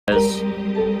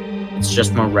It's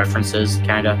just more references,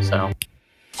 kinda, so.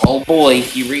 Oh boy,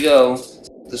 here we go.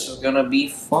 This is gonna be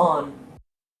fun.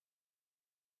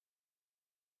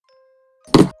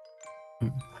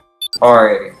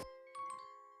 Alright.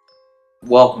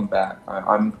 Welcome back.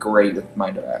 I'm great with my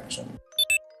direction.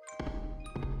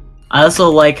 I also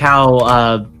like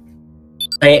how,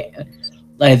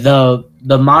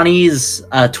 the Monty's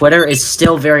Twitter is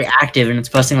still very active and it's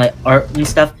posting like art and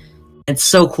stuff. It's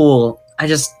so cool.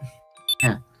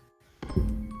 Yeah.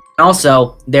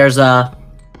 Also, there's one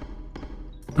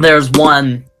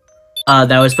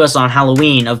that was posted on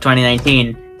Halloween of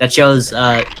 2019 that shows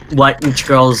what each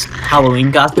girl's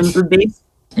Halloween costumes would be.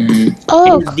 Mm-hmm.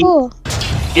 Oh, cool.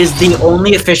 Is the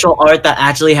only official art that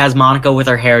actually has Monica with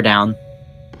her hair down.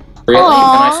 Really?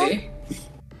 Aww. Can I see?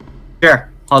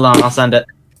 Sure. Hold on, I'll send it.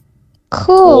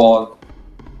 Cool.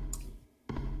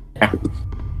 Yeah.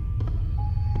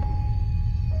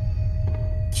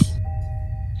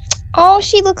 Oh,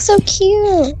 she looks so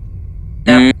cute.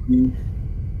 Yeah.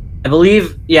 I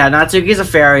believe, yeah, Natsuki's a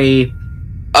fairy.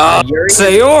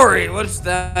 Sayori, what's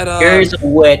that? Yuri's a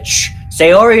witch.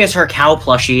 Sayori is her cow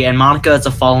plushie, and Monica is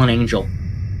a fallen angel.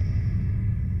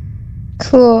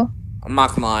 Cool. I'm not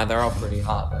gonna lie, they're all pretty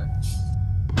hot, though.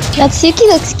 Natsuki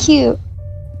looks cute.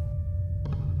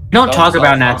 Don't talk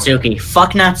about Natsuki.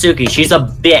 Fuck Natsuki. She's a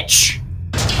bitch.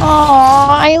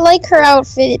 Aw, I like her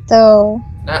outfit though.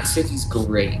 Natsuki's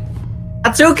great.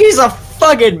 Natsuki's a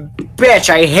fucking bitch.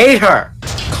 I hate her.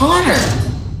 Connor!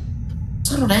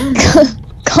 Settle down.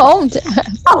 Calm down.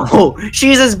 Oh,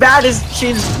 she's as bad as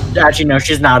actually no,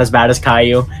 she's not as bad as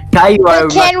Caillou. Caillou.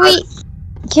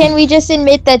 Can we just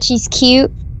admit that she's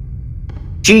cute?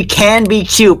 She can be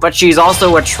cute, but she's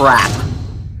also a trap.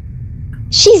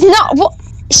 She's not. Well,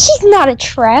 she's not a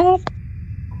trap.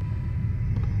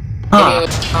 Anyway,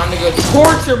 it's time to go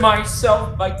torture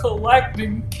myself by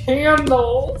collecting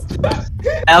candles.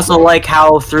 I also like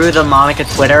how through the Monica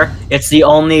Twitter, it's the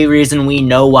only reason we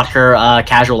know what her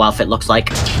casual outfit looks like.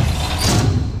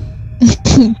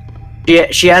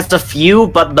 She has a few,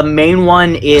 but the main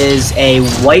one is a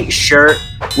white shirt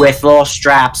with little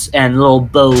straps and little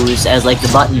bows as like the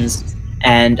buttons,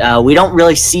 and we don't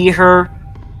really see her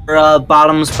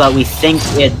bottoms, but we think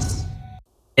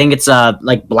it's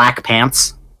like black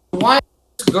pants. Why is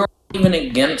this girl even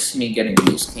against me getting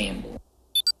these candles?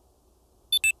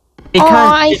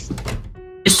 Because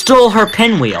it stole her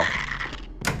pinwheel.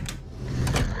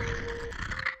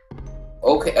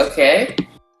 Okay.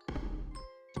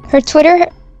 Her Twitter,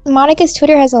 Monica's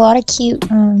Twitter has a lot of cute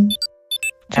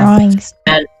drawings.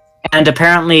 And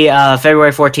apparently,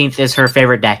 February 14th is her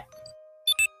favorite day.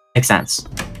 Makes sense.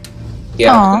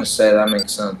 Yeah, Aww. I was gonna say that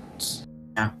makes sense.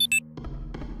 Yeah.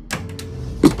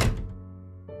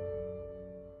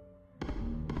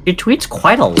 She tweets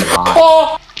quite a lot.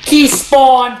 Oh! He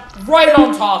spawned right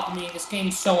on top of me. This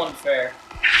game's so unfair.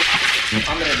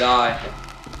 I'm gonna die.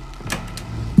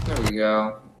 There we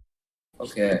go.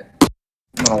 Okay.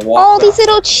 I'm gonna walk. Oh, these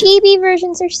little chibi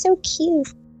versions are so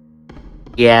cute.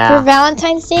 Yeah. For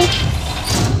Valentine's Day?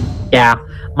 Yeah.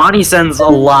 Monty sends a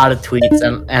lot of tweets,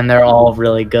 and they're all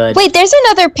really good. Wait, there's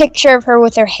another picture of her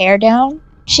with her hair down.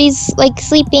 She's like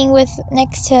sleeping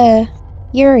next to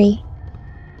Yuri.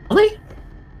 Really?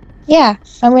 Yeah,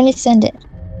 I'm gonna send it.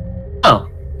 Oh.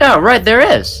 Yeah, right, there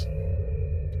is.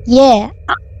 Yeah.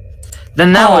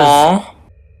 Then that was...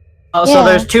 Oh, Yeah. so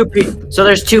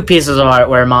there's two pieces of art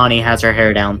where Monty has her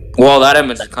hair down. Well, that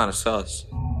image is kind of sus.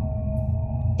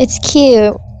 It's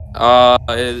cute. It's a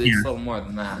little more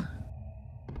than that.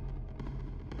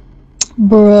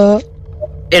 Bruh.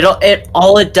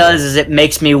 All it does is it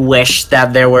makes me wish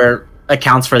that there were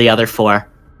accounts for the other four.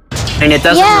 And it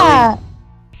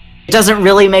doesn't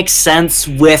really make sense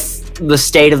with the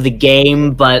state of the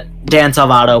game, but Dan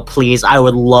Salvato, please, I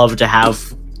would love to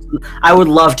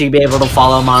be able to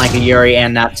follow Monica, Yuri,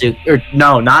 and Natsuki. Or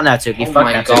no, not Natsuki. Oh fuck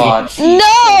my Natsuki. god.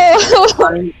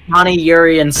 No! Monty,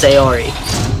 Yuri, and Sayori.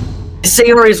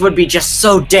 Sayori's would be just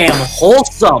so damn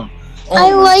wholesome.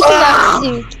 I like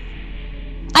Natsuki.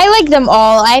 I like them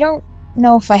all. I don't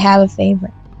know if I have a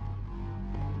favorite.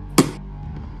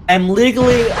 I'm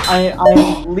legally. I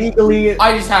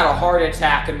just had a heart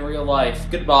attack in real life.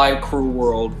 Goodbye, cruel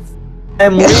world.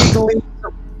 I'm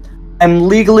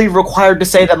legally required to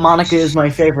say that Monica is my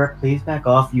favorite. Please back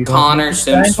off. You don't. Connor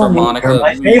Sims for Monica.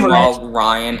 My favorite. While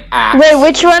Ryan Wait,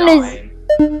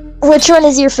 which one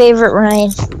is your favorite,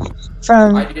 Ryan?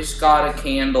 I just got a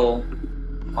candle.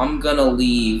 I'm gonna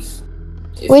leave.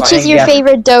 Which is your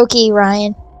favorite Doki,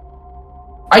 Ryan?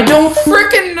 I don't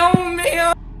freaking know,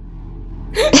 man.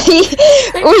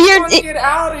 I want to get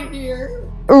out of here.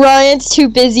 Ryan's too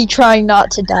busy trying not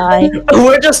to die.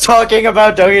 We're just talking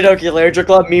about Doki Doki Literature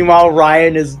Club. Meanwhile,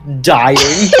 Ryan is dying.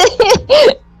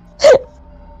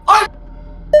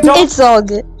 It's all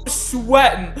good.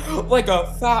 Sweating like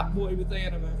a fat boy with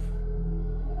anime.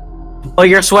 Oh,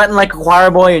 you're sweating like a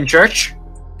choir boy in church?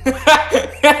 Yeah.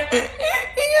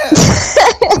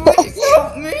 Please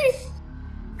help me.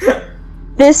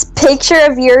 This picture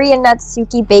of Yuri and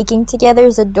Natsuki baking together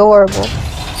is adorable.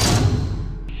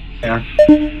 Yeah.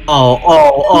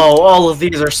 All of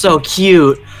these are so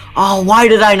cute. Oh, why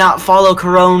did I not follow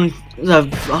Corone? Why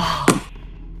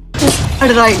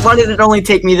did it only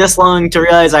take me this long to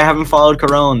realize I haven't followed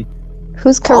Corone?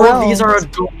 Who's Corone? All of these are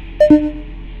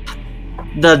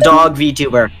the dog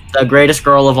VTuber, the greatest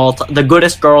girl of all time, the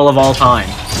goodest girl of all time.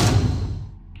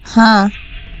 Huh.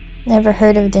 Never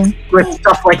heard of them. With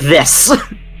stuff like this.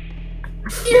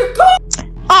 Here go.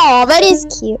 Oh, that is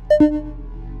cute.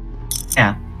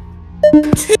 Yeah.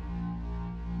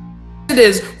 It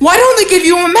is. Why don't they give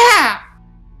you a map?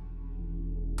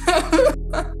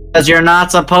 Because you're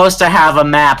not supposed to have a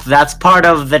map. That's part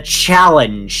of the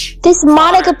challenge. This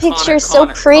Monica picture is so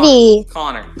pretty.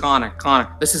 Connor.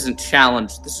 This isn't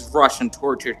challenge. This is Russian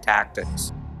torture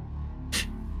tactics.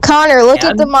 Connor, look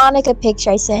at the Monica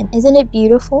picture I sent. Isn't it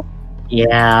beautiful?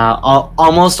 Yeah,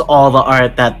 almost all the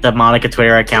art that the Monica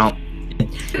Twitter account.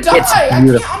 I'm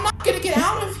not gonna get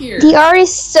out of here. The art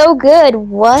is so good.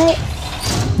 What?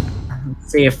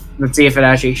 Let's see if it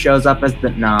actually shows up as the.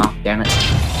 No, damn it.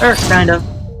 Or kind of.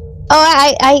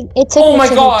 Oh, it took me Oh my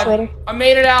to god! Twitter. I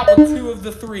made it out with 2 of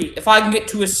the 3. If I can get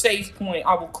to a safe point,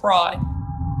 I will cry.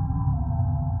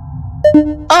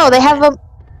 Oh, they have a.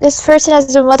 This person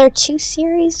has a Mother 2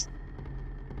 series.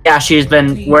 Yeah, she's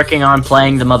been working on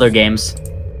playing the Mother games.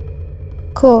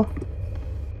 Cool.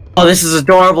 Oh, this is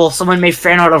adorable. Someone made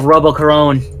fan art of Robo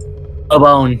Corone.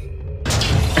 Obone.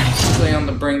 Play on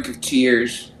the brink of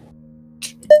tears.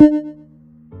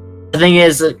 The thing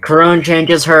is, Corone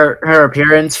changes her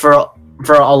appearance for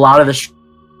a lot of the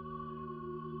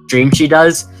stream she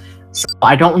does. So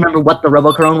I don't remember what the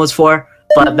Robo Corone was for,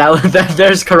 but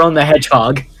there's Corone the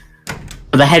Hedgehog.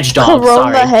 Or the Hedgehog,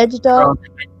 Corone the Hedgehog?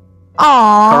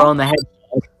 Aww. Corone the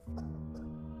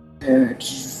Hedgehog.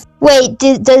 Wait,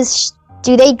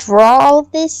 do they draw all of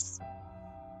this?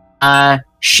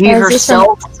 She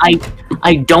herself,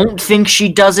 I don't think she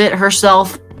does it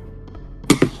herself.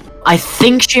 I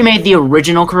think she made the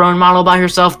original Corone model by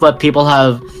herself, but she's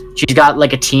got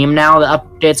like a team now that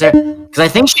updates her. Because I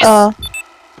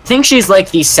think she's like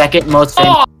the second most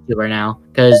famous YouTuber now.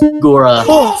 Because Gura.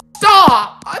 Oh,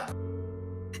 stop!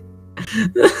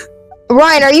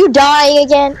 Ryan, are you dying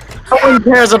again? No one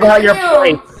cares about your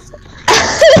points.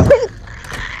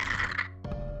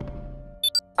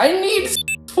 I need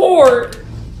support.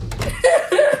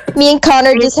 Me and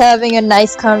Connor just having a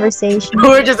nice conversation.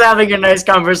 We're just having a nice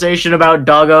conversation about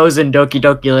doggos and Doki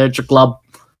Doki Literature Club.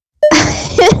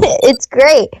 It's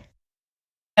great.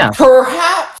 Yeah.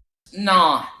 Perhaps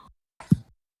not.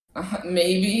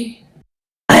 Maybe.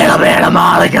 I have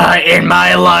Monica in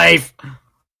my life.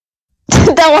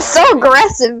 That was so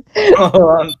aggressive. Hold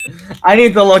on. I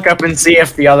need to look up and see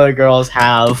if the other girls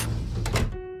have.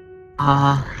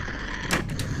 Bye.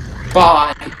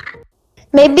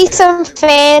 Maybe some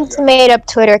fans made up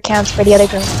Twitter accounts for the other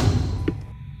girls.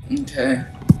 Okay.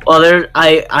 Well,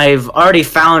 I've already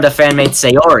found a fan-made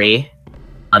Sayori.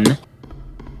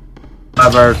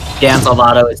 However, Dan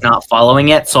Salvato is not following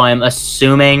it, so I'm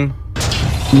assuming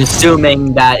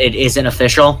that it isn't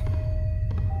official.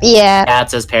 Yeah. Yeah, it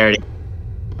says parody.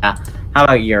 Yeah. How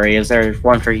about Yuri? Is there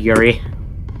one for Yuri?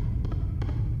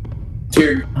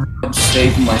 Dear God,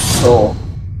 save my soul.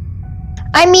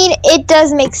 I mean, it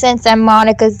does make sense that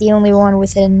Monica's the only one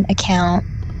with an account.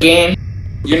 Game,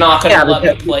 you're not gonna let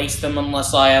me place them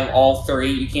unless I have all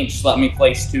 3. You can't just let me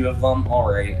place 2 of them.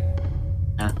 Alright.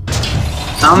 Yeah.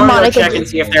 I'm gonna go check and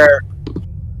see if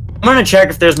I'm gonna check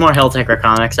if there's more Helltaker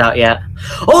comics out yet.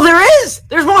 Oh, there is!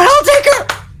 There's more Helltaker!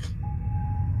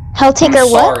 Helltaker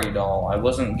what? Sorry, doll. I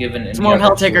wasn't given any. There's more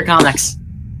Helltaker comics.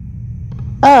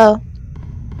 Oh.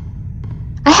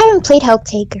 I haven't played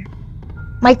Helltaker.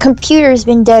 My computer's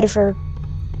been dead for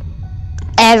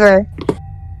ever.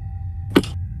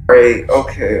 Great.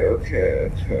 Okay.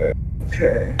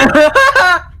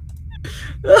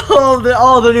 Oh,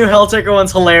 the new Helltaker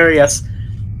one's hilarious.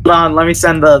 Hold on, let me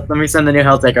send the new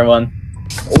Helltaker one.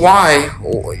 Why?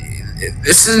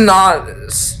 This is not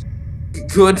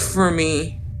good for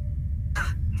me.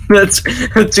 That's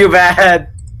too bad.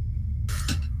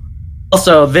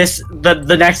 Also,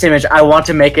 the next image, I want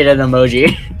to make it an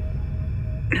emoji.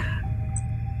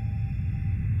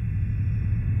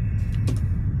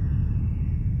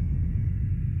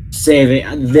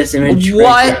 saving this image.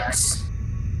 What?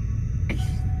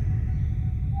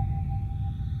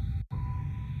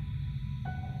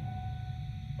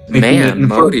 Man,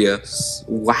 Modius.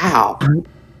 Wow.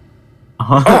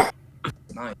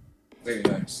 Nice. Very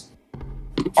nice.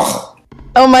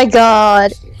 Oh my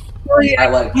god. I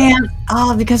like Man,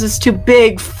 oh, because it's too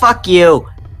big. Fuck you.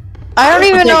 I don't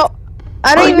even know.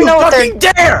 I don't even know what they're.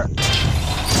 Dare!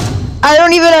 I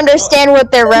don't even understand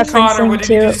what they're referencing Connor, what did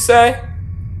you to. just say?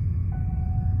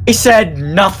 He said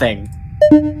nothing.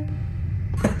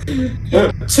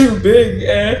 Too big,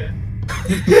 eh?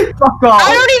 Fuck off.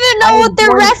 I don't even know what they're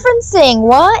referencing.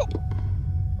 What?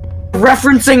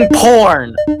 Referencing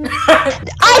porn.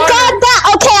 I got that.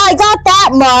 Okay, I got that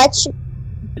much.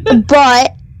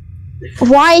 But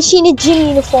why is she in a gym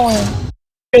uniform?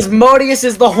 Because Modius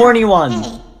is the horny one.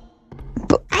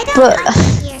 I don't like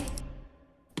it here.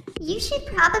 You should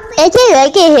probably. I do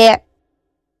like it here.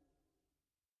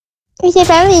 You should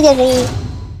probably just leave.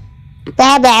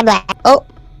 Blah blah blah. Oh,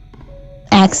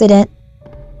 accident.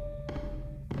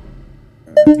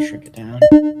 Shrink it down.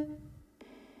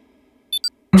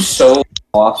 I'm so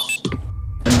lost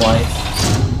in life.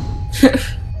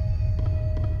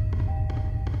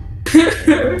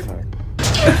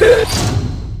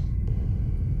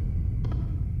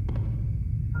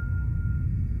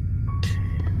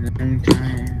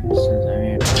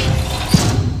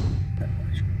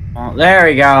 Oh, there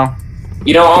we go.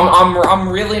 You know, I'm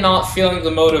really not feeling the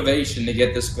motivation to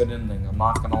get this good ending. I'm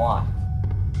not gonna lie.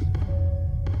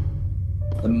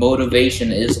 The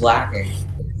motivation is lacking.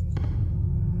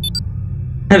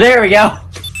 There we go.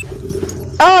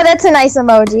 Oh, that's a nice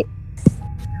emoji.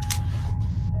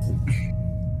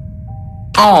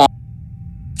 Oh,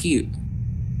 cute.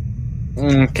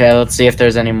 Okay, let's see if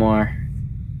there's any more.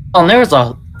 Oh, and there was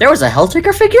a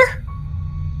Helltaker figure?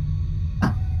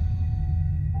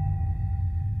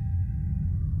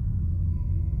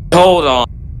 Hold on.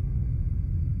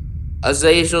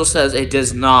 Azazel says it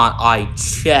does not. I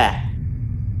check.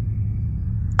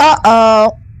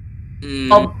 Uh-oh.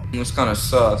 It's kind of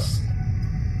sus.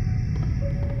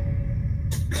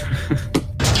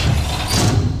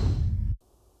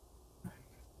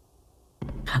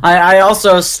 I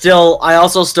also still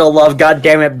love,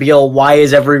 goddammit, Beal, why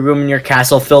is every room in your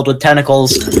castle filled with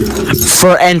tentacles?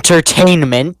 For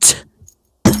entertainment.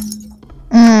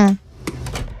 Mm.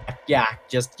 Yeah,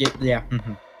 yeah.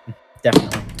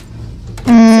 Definitely.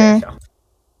 Mm.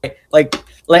 Like,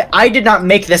 I did not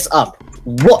make this up.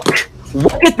 Look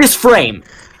at this frame,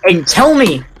 and tell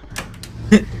me.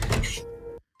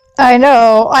 I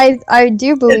know. I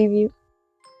do believe you.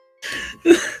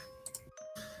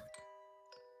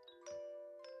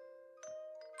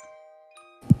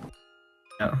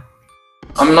 No.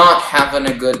 I'm not having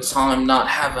a good time.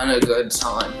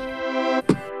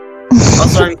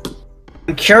 Also,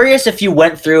 I'm curious if you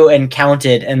went through and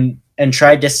counted and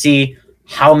tried to see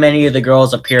how many of the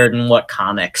girls appeared in what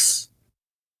comics.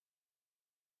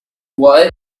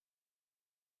 What?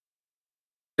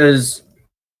 There's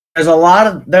a lot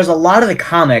of the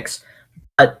comics,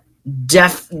 but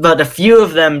a few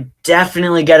of them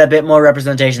definitely get a bit more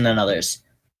representation than others.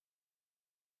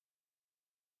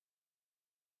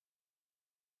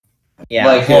 Yeah,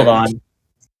 Like hold it. on.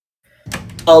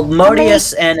 Well,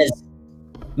 Modius and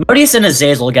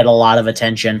Azazel get a lot of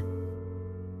attention.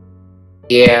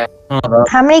 Yeah.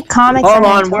 How many comics? Hold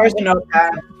are on, in where's total? the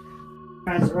notepad?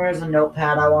 Where's the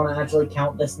notepad? I want to actually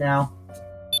count this now.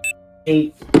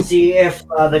 See if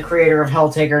the creator of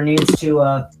Helltaker needs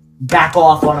to back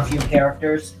off on a few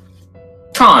characters.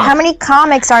 Connor. How many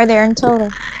comics are there in total?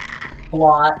 A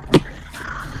lot.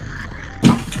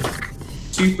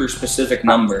 Super specific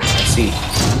number. I see.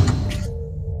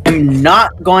 I'm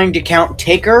not going to count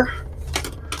Taker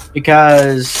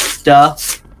because duh.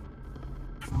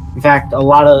 In fact, a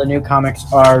lot of the new comics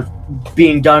are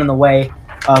being done in the way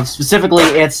of, specifically,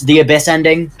 it's the Abyss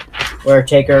ending, where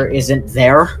Taker isn't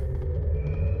there.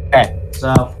 Okay,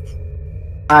 so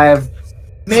I've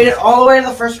made it all the way to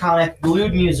the first comic,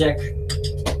 glued music.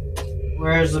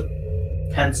 Where's the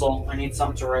pencil? I need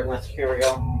something to write with. Here we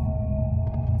go.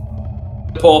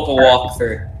 Pull up a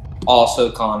walkthrough.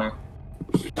 Also, Connor.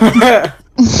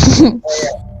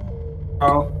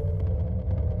 Oh.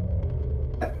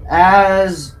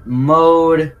 As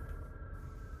mode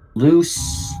loose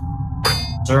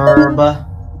Zerb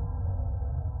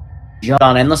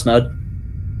on endless mode.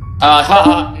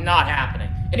 Not happening.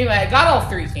 Anyway, I got all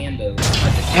three candos.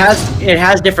 It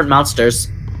has different monsters.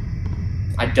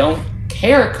 I don't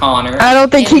care, Connor. I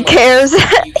don't think he cares.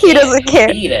 He doesn't care.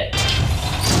 Beat it.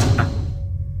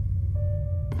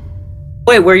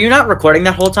 Wait, were you not recording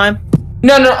that whole time?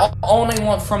 No, only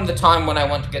one from the time when I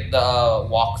went to get the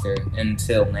walkthrough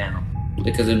until now,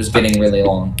 because it was getting really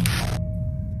long.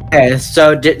 Okay,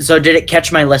 so did it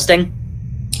catch my listing?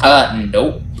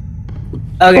 Nope.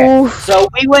 Okay, Oof. so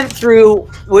we went through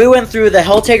the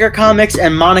Helltaker comics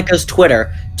and Monica's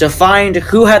Twitter to find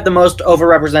who had the most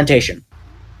overrepresentation.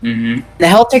 Mm-hmm. In the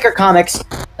Helltaker comics,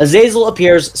 Azazel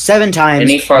appears 7 times.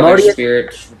 Any farther Modius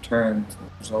spirits return to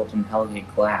result in Hellgate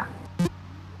collapse.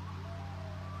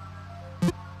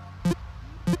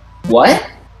 What?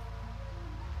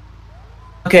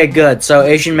 Okay, good. So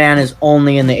Asian Man is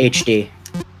only in the HD.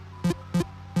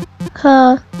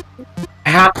 Huh.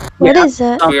 What is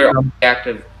that? Spirit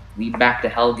active. Lead back to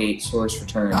Hellgate. Source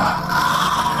return.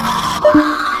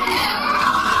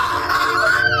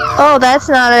 Oh, that's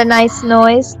not a nice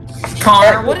noise.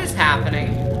 Connor, what is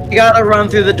happening? You gotta run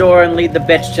through the door and lead the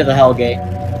bitch to the Hellgate.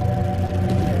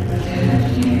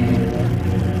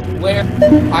 Where?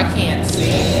 I can't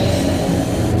see.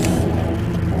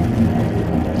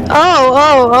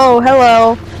 Oh,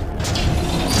 hello.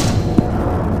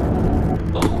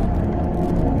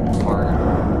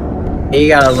 Connor. You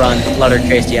gotta run. Let her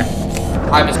chase you.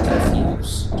 I was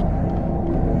confused.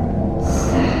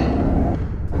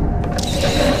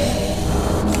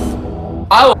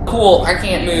 Oh, cool. I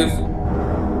can't move.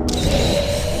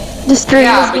 The stream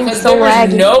Yeah, is being because so there was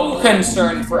laggy. no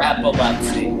concern for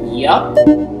epilepsy. Yup.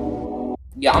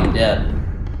 Yeah, I'm dead.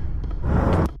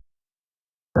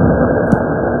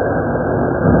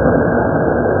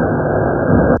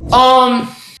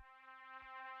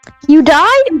 You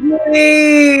died?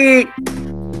 Wait!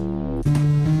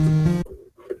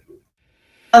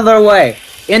 Other way.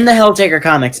 In the Helltaker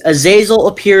comics, Azazel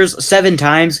appears 7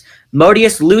 times,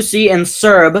 Modius, Lucy, and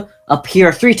Serb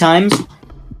appear 3 times,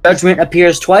 Judgment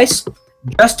appears twice,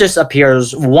 Justice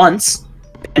appears once,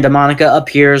 Pandemonica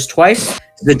appears twice,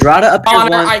 Zedrata appears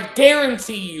Connor, once. I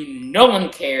guarantee you no one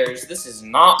cares. This is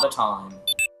not the time.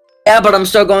 Yeah, but I'm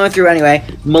still going through anyway.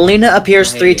 Melina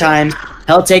appears 3 times,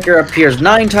 Helltaker appears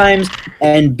 9 times,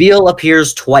 and Beal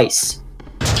appears twice.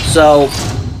 So,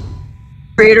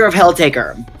 creator of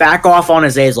Helltaker, back off on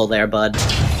Azazel there, bud.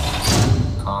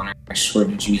 Connor, I swear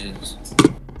to Jesus.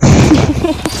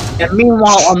 And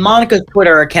meanwhile, on Monica's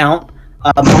Twitter account,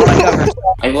 Monica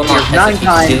herself I will not appears 9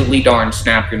 times. diddly darn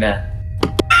snap your neck.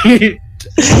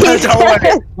 Don't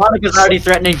worry, Monica's already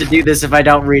threatening to do this if I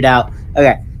don't read out.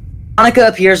 Okay. Monica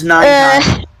appears 9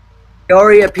 times.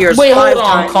 Yori appears Wait, 5 hold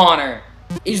on, times. Connor.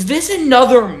 Is this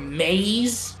another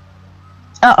maze?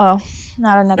 Uh-oh.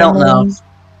 Not another Don't know. maze.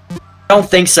 I don't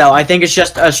think so. I think it's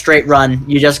just a straight run.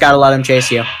 You just gotta let him chase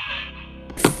you.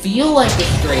 Feel like a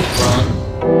straight run.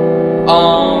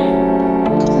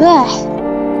 Ugh.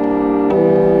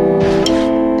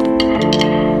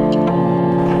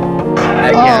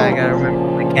 Yeah, I gotta remember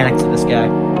the mechanics of this guy.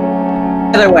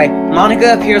 Either way,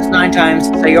 Monica appears 9 times,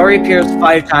 Sayori appears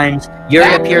 5 times, Yuri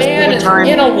that appears man 4 is times,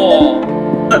 in a wall.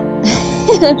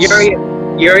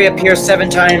 Yuri appears 7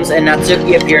 times, and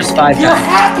Natsuki appears 5 You're times.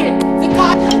 hacking! The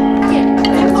guy's hacking! The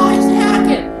guy's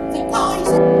hacking! The guy's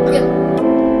hacking!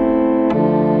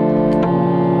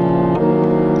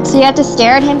 So you have to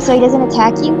stare at him so he doesn't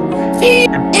attack you? He's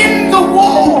in the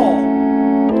wall!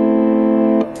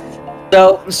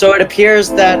 So it appears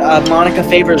that Monica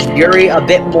favors Yuri a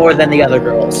bit more than the other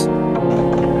girls.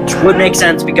 Which would make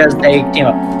sense because they team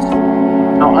up.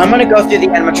 Now, I'm going to go through the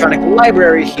animatronic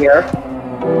library here,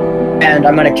 and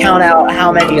I'm going to count out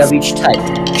how many of each type.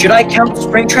 Should I count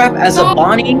Springtrap as a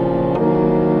Bonnie?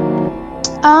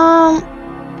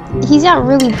 He's not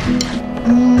really...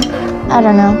 I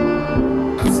don't know.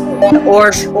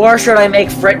 Or should I make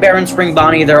Fredbear and Spring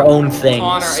Bonnie their own things?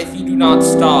 Connor, if you do not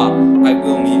stop, I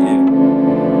will meet you.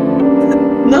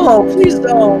 No, please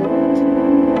don't.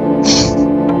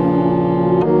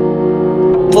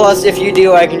 Plus, if you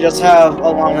do, I can just have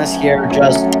Alanis here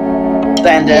just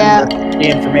send in the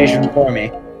information for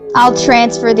me. I'll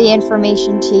transfer the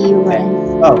information to you,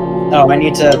 Ren. Oh, I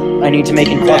need to make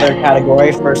another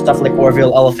category for stuff like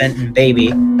Orville, Elephant, and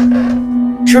Baby.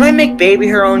 Should I make Baby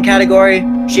her own category?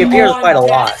 She appears quite a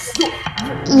lot.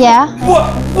 Yeah.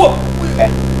 What? Okay.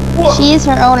 What? She is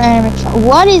her own animatronic.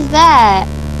 What is that?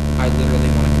 I literally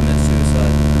want to commit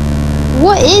suicide.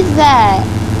 What is that?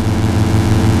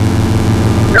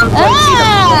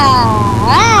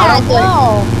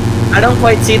 No. I don't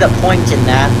quite see the point in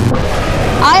that.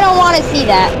 I don't want to see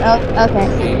that. Oh, okay.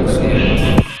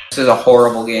 This is a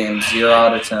horrible game. 0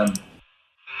 out of 10.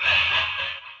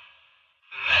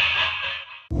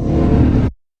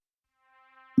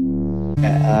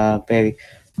 Baby.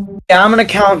 Yeah, I'm gonna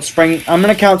count Springtrap. I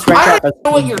don't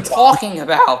know what you're talking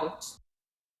about.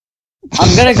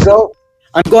 I'm gonna go.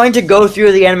 I'm going to go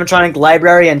through the animatronic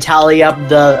library and tally up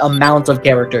the amount of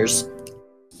characters.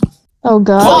 Oh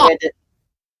god.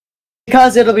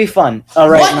 Because it'll be fun.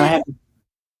 Alright, and I have...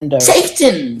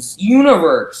 Satan's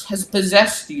universe has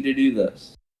possessed you to do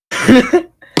this.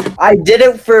 I did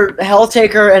it for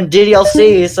Helltaker and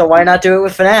DDLC, so why not do it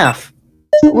with FNAF?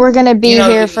 We're gonna be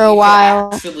here for a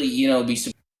while. Actually,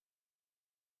 be.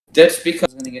 That's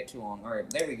because it's gonna get too long. All right,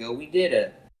 there we go. We did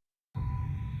it.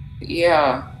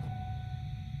 Yeah.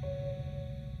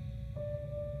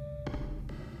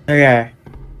 Okay.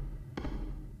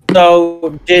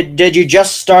 So, did you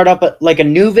just start up a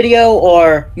new video,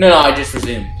 or? No, I just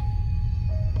resumed.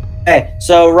 Okay,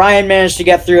 so Ryan managed to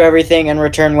get through everything and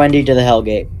return Wendy to the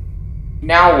Hellgate.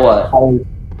 Now what?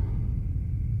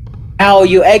 Now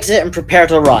you exit and prepare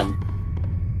to run.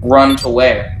 Run to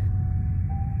where?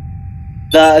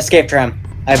 The escape tram,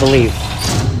 I believe.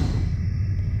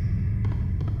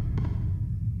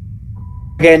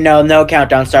 Okay, no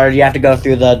countdown started. You have to go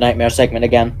through the nightmare segment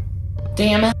again.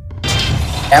 Damn it.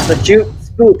 You have to shoot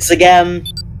spooks again.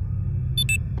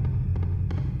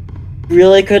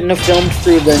 Really couldn't have filmed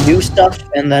through the new stuff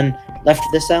and then left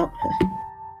this out?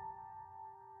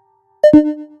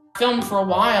 Filmed for a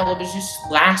while, it was just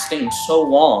lasting so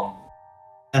long.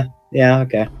 Yeah,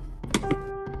 okay.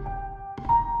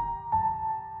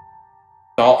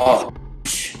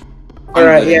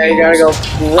 Alright, yeah, you gotta go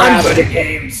grab the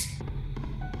games.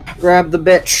 Grab the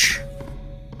bitch.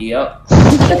 Yep.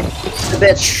 The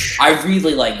bitch. I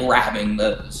really like grabbing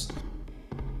those.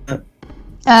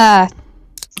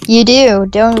 You do,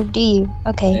 don't you?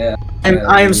 Okay. Yeah.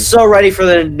 I am so ready for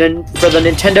the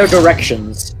Nintendo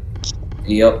directions.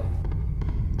 Yep.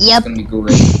 Yep. It's gonna be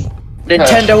great.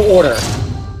 Nintendo order.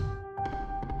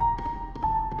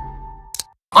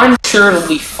 I'm sure it'll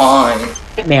be fine.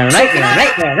 Nightmare.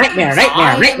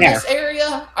 In this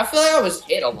area, I feel like I was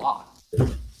hit a lot.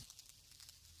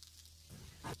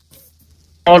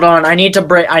 Hold on, I need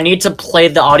to play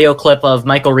the audio clip of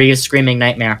Michael Reeves screaming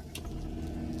nightmare.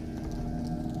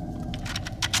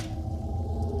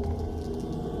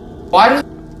 Why does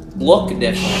it look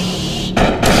different?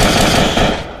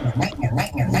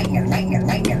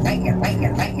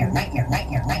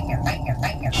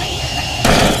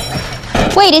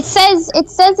 Wait, it says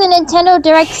the Nintendo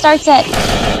Direct starts at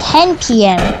 10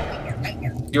 p.m.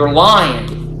 You're lying.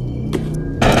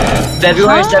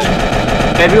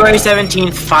 February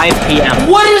 17th, 5 p.m.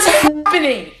 What is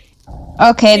happening?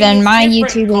 Okay, then It's my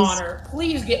different, YouTube is... Connor.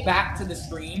 Please get back to the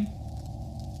stream.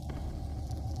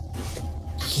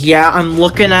 Yeah, I'm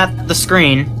looking at the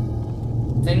screen.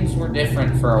 Things were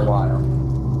different for a while.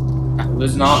 It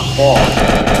was not fall.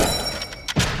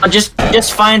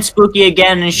 Just find Spooky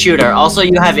again and shoot her. Also,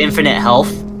 you have infinite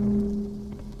health.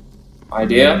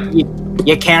 Idea?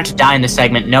 You can't die in this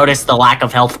segment. Notice the lack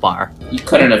of health bar. You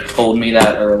couldn't have told me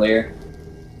that earlier.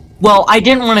 Well, I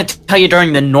didn't want to tell you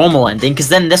during the normal ending, because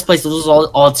then this place loses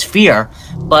all its fear.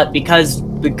 But because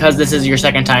this is your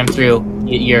second time through,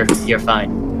 you're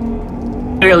fine.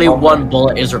 Clearly, one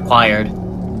bullet is required.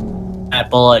 That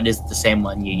bullet is the same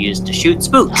one you used to shoot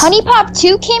spooks. Honey Pop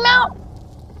 2 came out?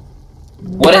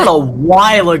 What a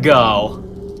while ago.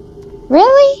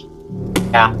 Really?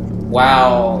 Yeah.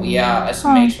 Wow, yeah,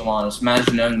 exclamation honest.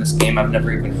 Imagine knowing this game I've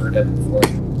never even heard of before.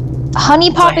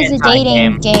 Honey Pop is a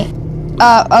dating game.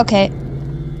 Okay.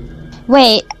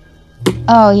 Wait.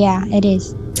 Oh, yeah, it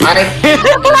is. I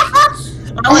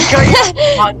like how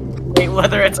you wait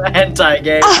whether it's a hentai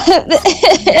game.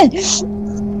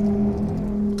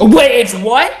 Wait, it's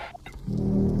what?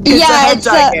 It's a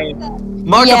hentai game.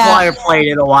 Markiplier played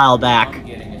it a while back.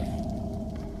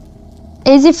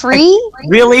 Is it free?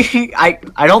 Really?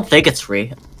 I don't think it's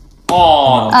free.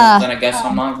 Oh, then I guess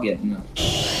I'm not getting it.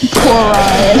 Poor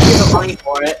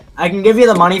Ryan. I can give you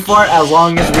the money for it as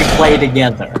long as we play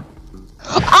together.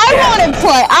 I want to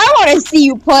play. I want to see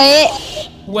you play it.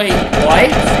 Wait,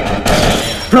 what?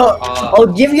 Bro, I'll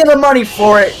give you the money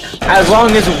for it as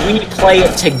long as we play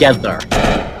it together.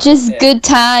 Just good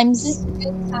times.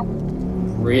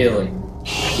 Really?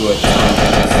 Good.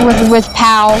 With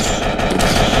pals.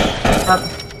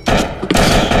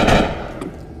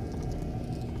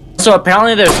 So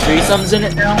apparently there's threesomes in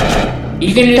it now?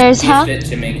 You can just gift it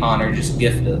to me, Connor. Just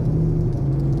gift it.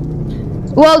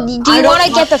 Well, do you want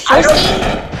to get the first game?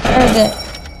 Or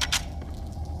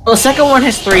Well, the second one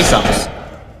has threesomes.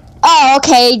 Oh,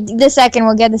 okay. The second,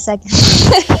 we'll get the second.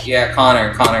 Yeah,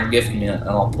 Connor, gift me it and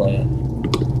I'll play it.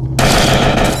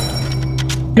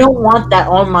 I don't want that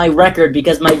on my record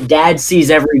because my dad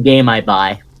sees every game I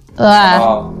buy.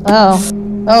 Oh,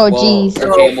 jeez.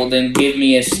 Okay, well then give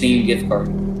me a Steam gift card.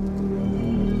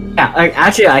 Yeah,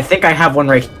 actually, I think I have one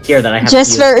right here that I have.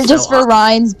 Just to use, just for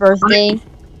Ryan's birthday.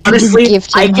 Honestly,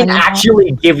 gift I him can honey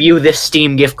actually give you this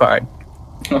Steam gift card.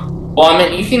 Well, I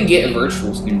mean, you can get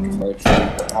virtual Steam gift cards.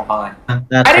 Oh, hi.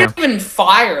 That's I true. didn't even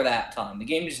fire that time. The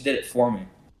game just did it for me.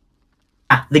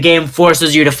 The game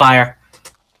forces you to fire.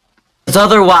 Because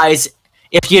otherwise,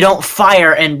 if you don't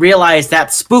fire and realize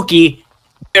that's spooky,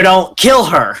 you don't kill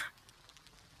her.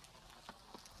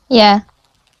 Yeah.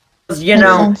 Because, you Makes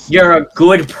know, sense. you're a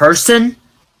good person.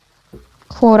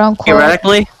 Quote unquote.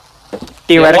 Theoretically.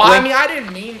 Yeah, well, I mean, I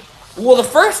didn't mean... Well, the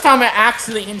first time I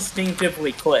actually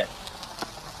instinctively clicked.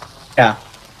 Yeah.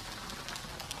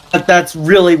 But that's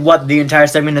really what the entire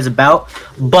segment is about.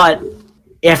 But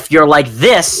if you're like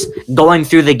this, going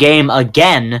through the game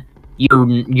again,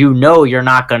 you know you're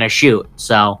not gonna shoot.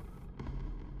 So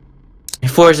it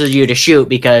forces you to shoot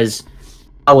because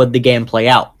how would the game play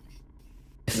out?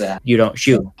 That. You don't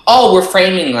shoot. Oh, we're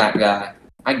framing that guy.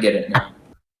 I get it now.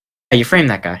 Yeah, you frame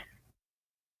that guy.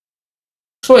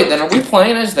 So wait, then are we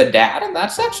playing as the dad in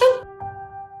that section?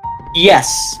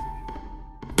 Yes.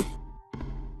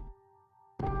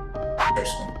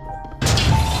 Interesting.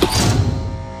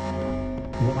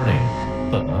 Warning.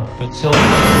 The facility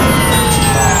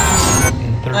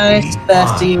in 30 Nice,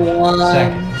 bestie one.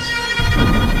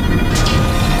 seconds.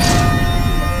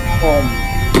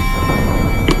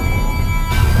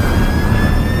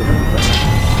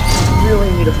 I really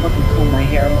need to fucking comb my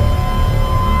hair.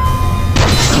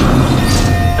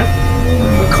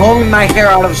 I'm combing my hair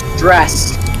out of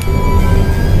stress.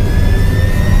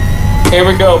 Here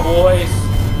we go, boys.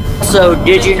 So,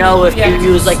 did you know if you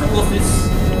use like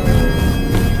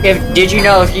did you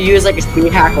know if you use like a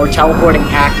speed hack or teleporting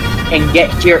hack and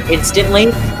get here instantly,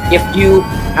 if you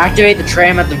activate the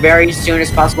tram at the very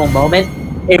soonest possible moment,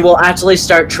 it will actually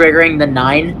start triggering the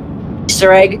 9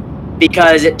 Easter egg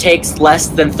because it takes less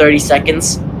than 30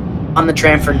 seconds on the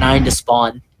tram for 9 to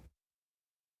spawn.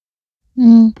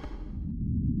 Mm.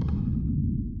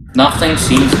 Nothing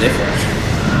seems different.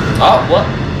 Oh, what?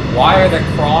 Why are the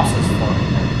crosses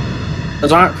flying?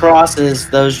 Those aren't crosses,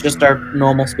 those just are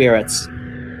normal spirits.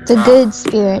 It's a good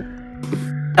spirit.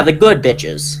 Yeah, the good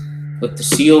bitches. With the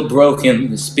seal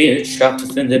broken, the spirit trapped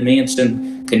within the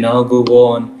mansion can now go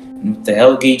on. And with the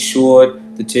Hellgate short,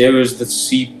 the terrors that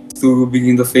seep through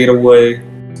begin to fade away.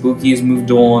 Spooky has moved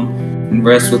on and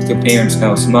rests with her parents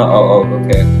now. Oh,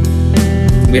 okay.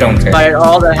 We don't care. Despite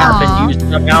all that happened, Aww. you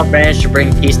somehow managed to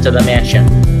bring peace to the mansion.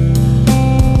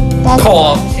 That's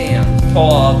Talk, champ.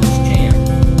 Talk, champ.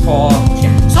 Talk,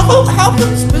 champ. So how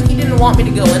come Spooky didn't want me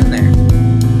to go in there?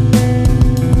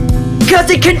 Because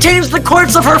it contains the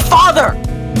corpse of her father!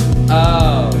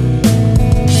 Oh.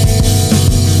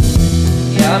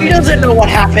 Yeah, He doesn't know what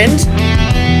happened.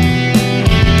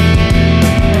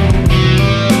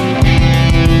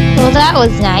 well, that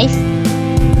was nice.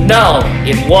 No,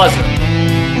 it wasn't.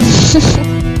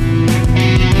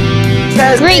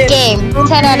 Great game.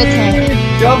 10 out of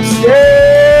 10. Jump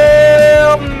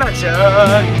scare mansion.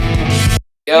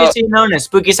 Yo, Previously known as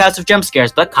Spooky's House of Jump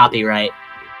Scares, but copyright.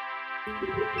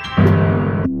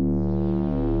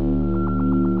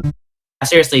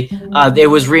 Seriously, it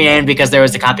was renamed because there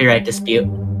was a copyright dispute.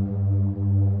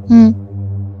 Hmm.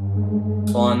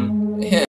 fun.